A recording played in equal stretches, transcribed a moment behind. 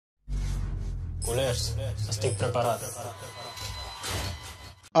Goleiros, estic preparado.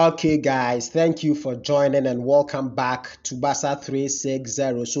 Okay guys, thank you for joining and welcome back to Barca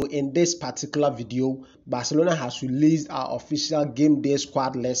 360. So in this particular video, Barcelona has released our official game day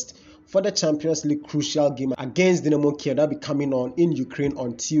squad list for the Champions League crucial game against Dynamo Kyiv that will be coming on in Ukraine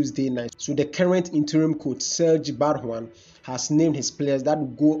on Tuesday night. So the current interim coach Sergi Barjuan has named his players that will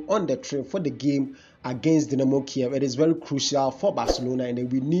go on the trip for the game against Dynamo Kyiv. It is very crucial for Barcelona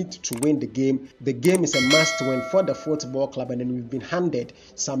and we need to win the game. The game is a must win for the football club, and then we've been handed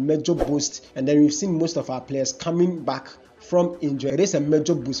some major boosts, and then we've seen most of our players coming back from injury. It is a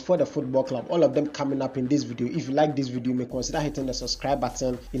major boost for the football club, all of them coming up in this video. If you like this video, you may consider hitting the subscribe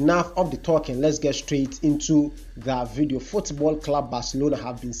button. Enough of the talking, let's get straight into the video. Football club Barcelona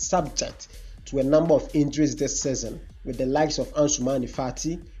have been subject to a number of injuries this season, with the likes of Ansu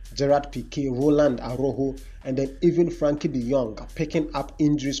Fati, Gerard Piqué, Roland Araujo, and then even Frankie de Jong picking up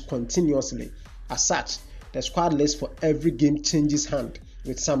injuries continuously. As such, the squad list for every game changes hand,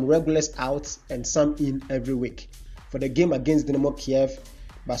 with some regulars out and some in every week. For the game against Dynamo Kyiv,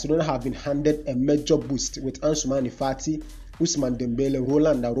 Barcelona have been handed a major boost with Ansu Fati, Ousmane Dembele,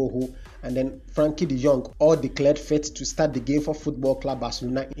 Roland Araujo, and then Frankie de Jong all declared fit to start the game for Football Club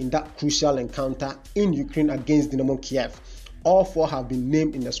Barcelona in that crucial encounter in Ukraine against Dynamo Kyiv. All four have been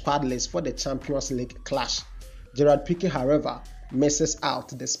named in the squad list for the Champions League clash. Gerard Piqué, however, misses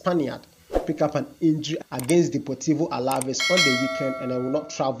out. The Spaniard picked up an injury against Deportivo Alaves on the weekend and will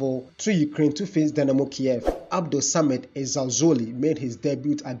not travel to Ukraine to face Dynamo Kyiv. Abdul Samad Ezzalzouli made his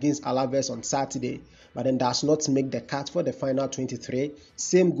debut against Alaves on Saturday, but then does not make the cut for the final 23.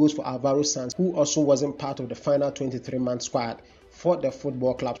 Same goes for Alvaro Sanz, who also wasn't part of the final 23-man squad for the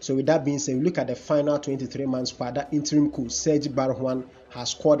football club. So with that being said, we look at the final 23-man squad that interim coach Sergi Barjuan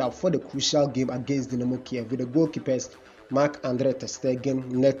has squad up for the crucial game against Dynamo Kyiv, with the goalkeepers Marc-Andre ter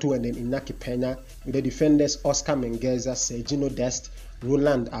Stegen, Neto, and then Inaki Peña, with the defenders Oscar Mengueza, Sergino Dest,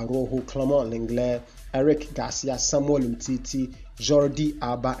 Roland Araujo, Clement Lenglet, Eric Garcia, Samuel Umtiti, Jordi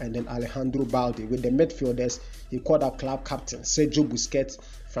Alba, and then Alejandro Balde. With the midfielders, he called up club captain Sergio Busquets,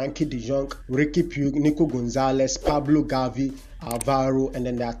 Frankie de Jong, Ricky Puig, Nico Gonzalez, Pablo Gavi, Alvaro, and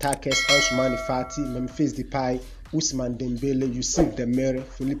then the attackers Ansu Fati, Memphis Depay, Ousmane Dembele, Yusuf Demir,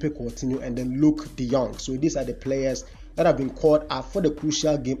 Felipe Coutinho, and then Luke de Jong. So these are the players that have been called up for the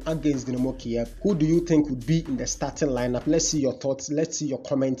crucial game against Dynamo Kyiv. Who do you think would be in the starting lineup? Let's see your thoughts. Let's see your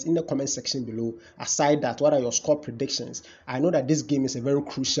comments in the comment section below. Aside that, what are your score predictions? I know that this game is a very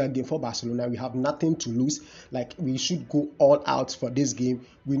crucial game for Barcelona. We have nothing to lose. Like, we should go all out for this game.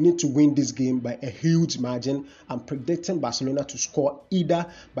 We need to win this game by a huge margin. I'm predicting Barcelona to score either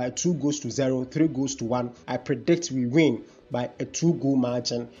by 2-0, 3-1. I predict we win by a 2-goal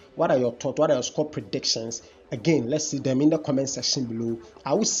margin. What are your thoughts? What are your score predictions? Again, let's see them in the comment section below.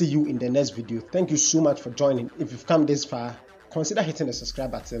 I will see you in the next video. Thank you so much for joining. If you've come this far, consider hitting the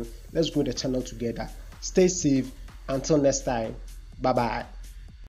subscribe button. Let's grow the channel together. Stay safe. Until next time. Bye-bye.